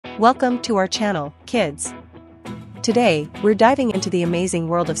Welcome to our channel, kids. Today, we're diving into the amazing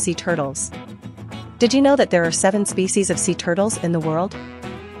world of sea turtles. Did you know that there are 7 species of sea turtles in the world?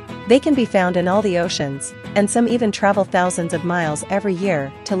 They can be found in all the oceans, and some even travel thousands of miles every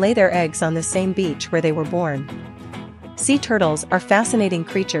year to lay their eggs on the same beach where they were born. Sea turtles are fascinating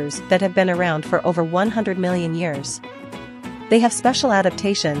creatures that have been around for over 100 million years. They have special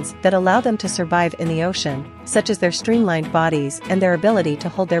adaptations that allow them to survive in the ocean, such as their streamlined bodies and their ability to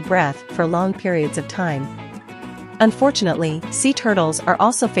hold their breath for long periods of time. Unfortunately, sea turtles are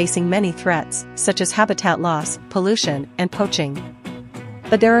also facing many threats, such as habitat loss, pollution, and poaching.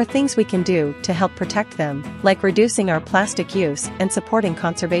 But there are things we can do to help protect them, like reducing our plastic use and supporting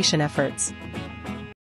conservation efforts.